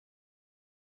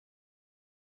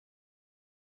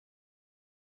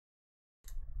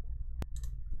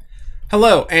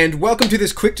Hello, and welcome to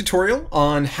this quick tutorial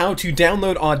on how to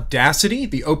download Audacity,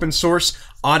 the open source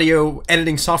audio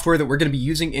editing software that we're going to be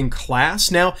using in class.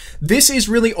 Now, this is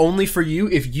really only for you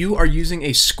if you are using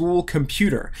a school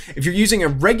computer. If you're using a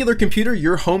regular computer,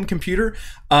 your home computer,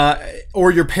 or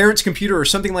your parents' computer or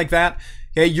something like that,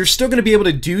 okay, you're still going to be able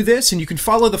to do this, and you can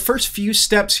follow the first few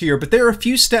steps here, but there are a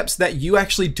few steps that you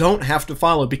actually don't have to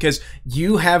follow because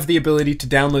you have the ability to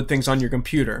download things on your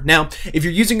computer. Now, if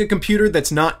you're using a computer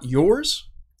that's not yours,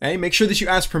 okay, make sure that you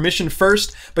ask permission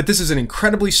first, but this is an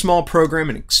incredibly small program,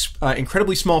 an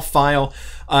incredibly small file,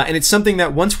 and it's something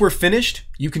that once we're finished,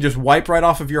 you can just wipe right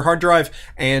off of your hard drive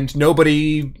and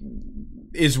nobody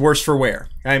is worse for wear.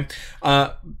 Okay,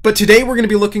 but today we're going to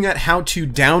be looking at how to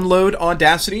download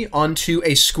Audacity onto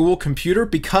a school computer,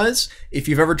 because if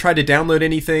you've ever tried to download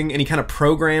anything, any kind of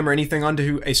program or anything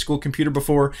onto a school computer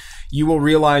before, you will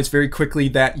realize very quickly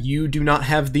that you do not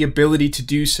have the ability to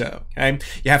do so. Okay,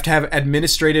 you have to have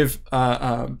administrative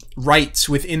rights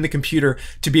within the computer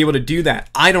to be able to do that.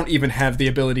 I don't even have the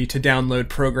ability to download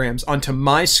programs onto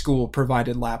my school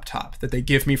provided laptop that they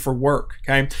give me for work.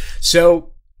 Okay,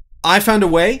 so I found a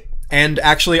way, and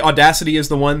actually Audacity is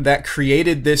the one that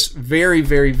created this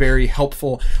very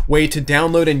helpful way to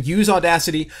download and use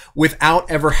Audacity without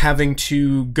ever having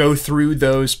to go through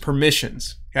those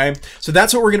permissions. Okay, so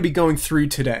that's what we're going to be going through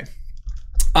today.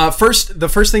 The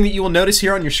first thing that you will notice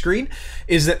here on your screen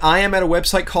is that I am at a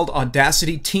website called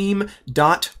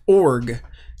audacityteam.org.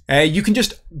 You can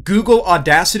just Google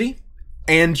Audacity,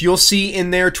 and you'll see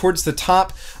in there towards the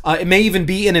top, it may even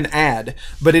be in an ad,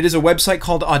 but it is a website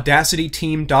called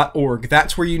audacityteam.org.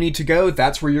 That's where you need to go.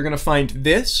 That's where you're going to find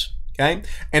this. Okay,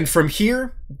 and from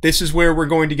here, this is where we're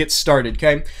going to get started.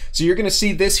 Okay, so you're going to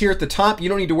see this here at the top. You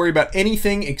don't need to worry about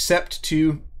anything except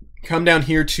to come down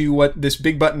here to what this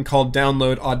big button called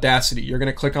Download Audacity. You're going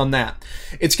to click on that.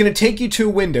 It's going to take you to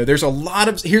a window. There's a lot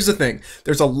of, here's the thing,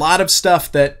 there's a lot of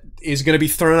stuff that is going to be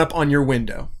thrown up on your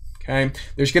window. Okay,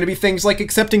 there's going to be things like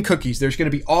accepting cookies. There's going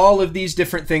to be all of these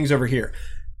different things over here.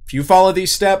 If you follow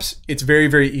these steps, it's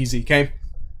very easy. Okay,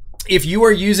 if you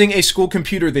are using a school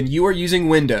computer, then you are using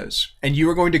Windows, and you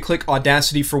are going to click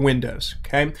Audacity for Windows.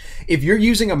 Okay, if you're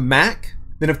using a Mac,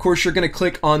 then of course you're going to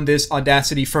click on this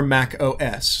Audacity for Mac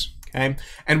OS. Okay,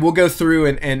 and we'll go through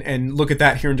and look at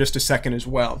that here in just a second as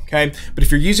well. Okay, but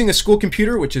if you're using a school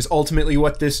computer, which is ultimately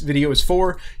what this video is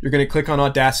for, you're going to click on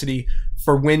Audacity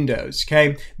for Windows.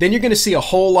 Okay, then you're going to see a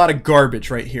whole lot of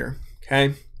garbage right here.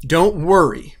 Okay, don't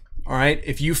worry. All right,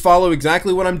 if you follow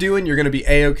exactly what I'm doing, you're going to be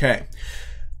a-okay.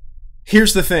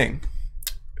 Here's the thing,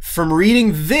 from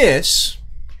reading this,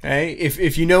 okay,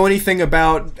 if you know anything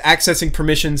about accessing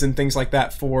permissions and things like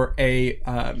that for a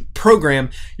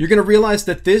program, you're going to realize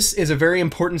that this is a very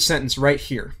important sentence right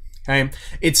here. Okay,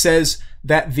 it says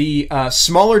that the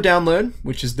smaller download,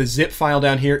 which is the zip file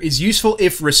down here, is useful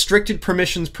if restricted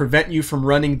permissions prevent you from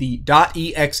running the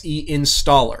 .exe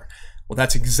installer. Well,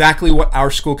 that's exactly what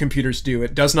our school computers do.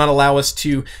 It does not allow us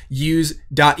to use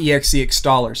 .exe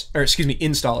installers, or excuse me,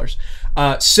 installers.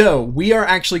 So we are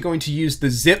actually going to use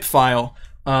the zip file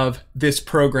of this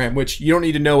program, which you don't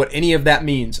need to know what any of that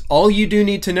means. All you do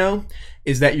need to know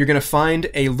is that you're going to find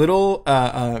a little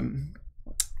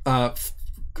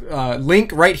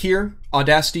link right here,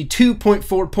 Audacity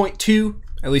 2.4.2,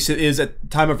 at least it is at the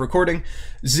time of recording,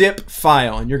 zip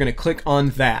file, and you're going to click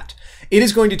on that. It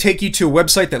is going to take you to a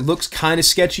website that looks kind of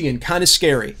sketchy and kind of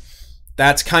scary.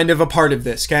 That's kind of a part of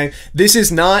this, okay? This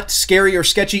is not scary or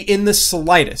sketchy in the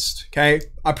slightest, okay?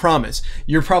 I promise.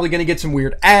 You're probably going to get some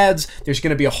weird ads. There's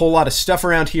going to be a whole lot of stuff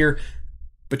around here,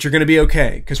 but you're going to be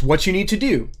okay, because what you need to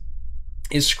do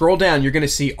is scroll down. You're going to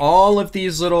see all of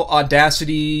these little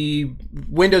Audacity,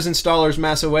 Windows installers,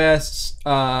 Mac OS,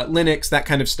 Linux, that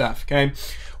kind of stuff, okay?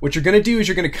 What you're going to do is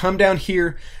you're going to come down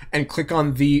here and click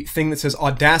on the thing that says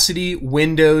Audacity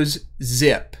Windows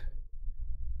Zip.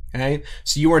 Okay,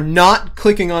 so you are not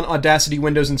clicking on Audacity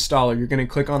Windows Installer. You're going to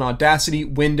click on Audacity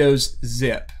Windows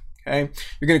Zip. Okay,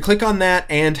 you're going to click on that,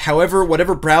 and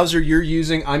whatever browser you're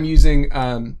using, I'm using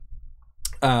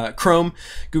Chrome,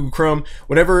 Google Chrome,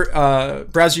 whatever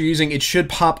browser you're using, it should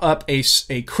pop up a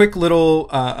quick little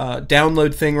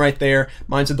download thing right there.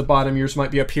 Mine's at the bottom. Yours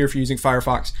might be up here if you're using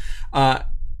Firefox.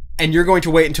 And you're going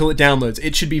to wait until it downloads.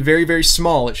 It should be very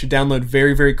small. It should download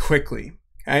very quickly.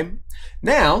 Okay,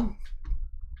 now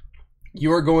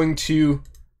you are going to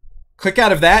click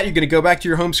out of that. You're going to go back to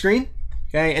your home screen.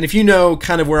 Okay, and if you know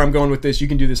kind of where I'm going with this, you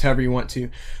can do this however you want to.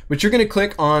 But you're going to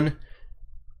click on,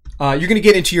 you're going to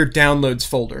get into your downloads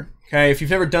folder. Okay, if you've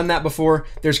never done that before,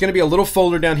 there's going to be a little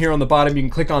folder down here on the bottom. You can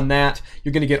click on that.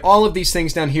 You're going to get all of these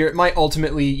things down here. It might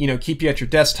ultimately, keep you at your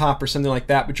desktop or something like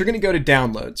that, but you're going to go to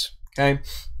downloads. Okay,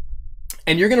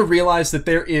 And you're going to realize that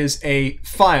there is a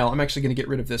file. I'm actually going to get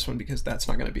rid of this one because that's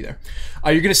not going to be there.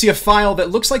 You're going to see a file that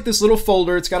looks like this little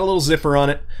folder. It's got a little zipper on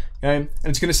it. Okay? And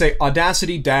it's going to say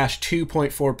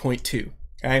Audacity-2.4.2.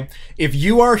 Okay? If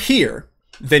you are here,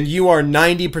 then you are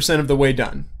 90% of the way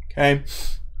done. Okay?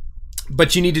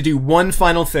 But you need to do one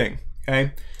final thing.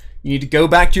 Okay? You need to go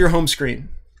back to your home screen.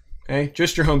 Okay?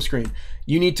 Just your home screen.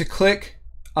 You need to click,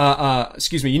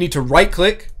 you need to right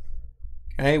click.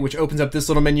 Okay, which opens up this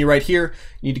little menu right here.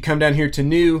 You need to come down here to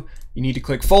New. You need to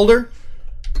click Folder.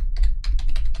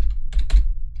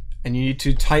 And you need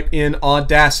to type in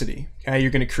Audacity. Okay,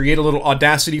 you're going to create a little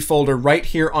Audacity folder right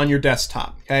here on your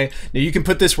desktop. Okay, now you can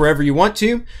put this wherever you want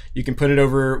to. You can put it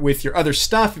over with your other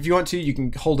stuff if you want to. You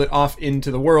can hold it off into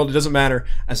the world. It doesn't matter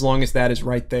as long as that is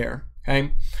right there.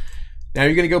 Okay, now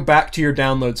you're going to go back to your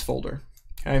Downloads folder.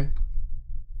 Okay,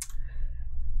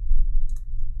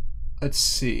 let's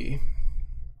see.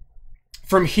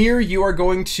 From here, you are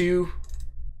going to,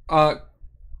 let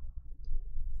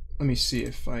me see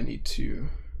if I need to,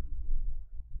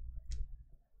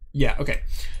 yeah, okay.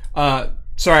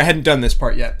 Sorry, I hadn't done this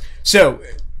part yet. So,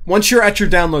 once you're at your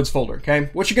Downloads folder, okay,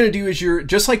 what you're going to do is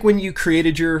just like when you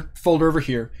created your folder over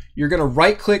here, you're going to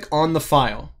right-click on the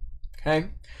file, okay?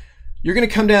 You're going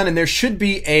to come down and there should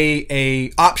be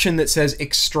a option that says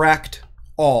Extract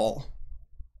All.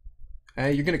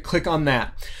 Okay, you're going to click on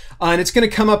that. And it's going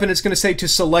to come up and it's going to say to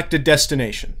select a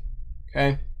destination.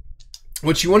 Okay.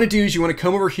 What you want to do is you want to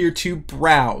come over here to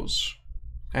Browse.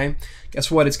 Okay. Guess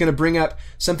what? It's going to bring up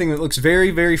something that looks very,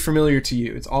 very familiar to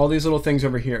you. It's all these little things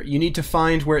over here. You need to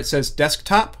find where it says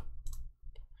Desktop.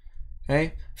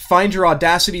 Okay. Find your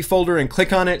Audacity folder and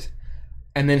click on it,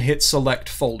 and then hit Select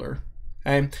Folder.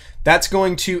 Okay. That's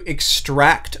going to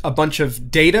extract a bunch of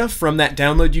data from that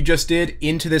download you just did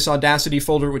into this Audacity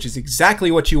folder, which is exactly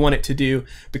what you want it to do,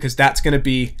 because that's going to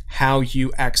be how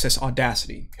you access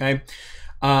Audacity. Okay,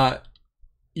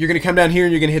 you're going to come down here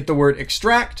and you're going to hit the word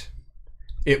Extract.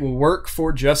 It will work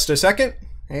for just a second.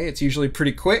 Okay, it's usually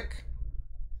pretty quick.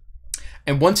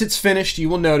 And once it's finished, you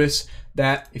will notice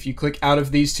that if you click out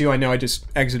of these two, I know I just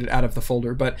exited out of the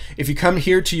folder, but if you come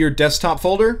here to your desktop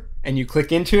folder and you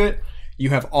click into it, you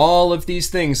have all of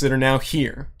these things that are now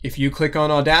here. If you click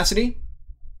on Audacity,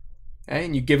 okay,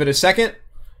 and you give it a second,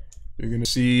 you're going to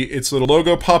see its little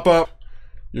logo pop up.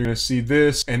 You're going to see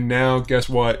this, and now guess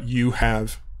what? You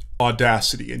have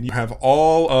Audacity, and you have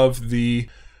all of the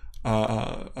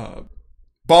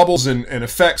baubles and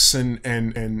effects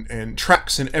and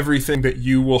tracks and everything that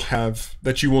you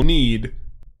will need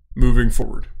moving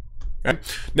forward. Okay?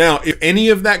 Now, if any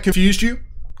of that confused you,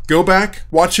 go back,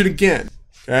 watch it again.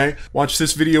 Okay, watch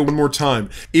this video one more time.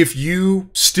 If you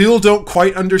still don't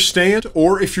quite understand,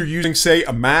 or if you're using, say,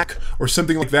 a Mac or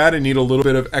something like that and need a little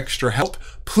bit of extra help,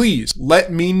 please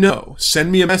let me know.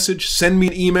 Send me a message, send me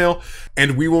an email,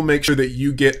 and we will make sure that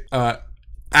you get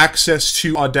access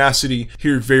to Audacity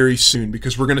here very soon,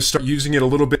 because we're going to start using it a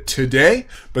little bit today,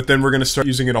 but then we're going to start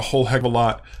using it a whole heck of a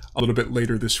lot a little bit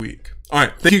later this week. All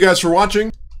right, thank you guys for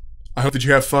watching. I hope that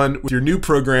you have fun with your new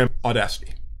program,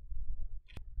 Audacity.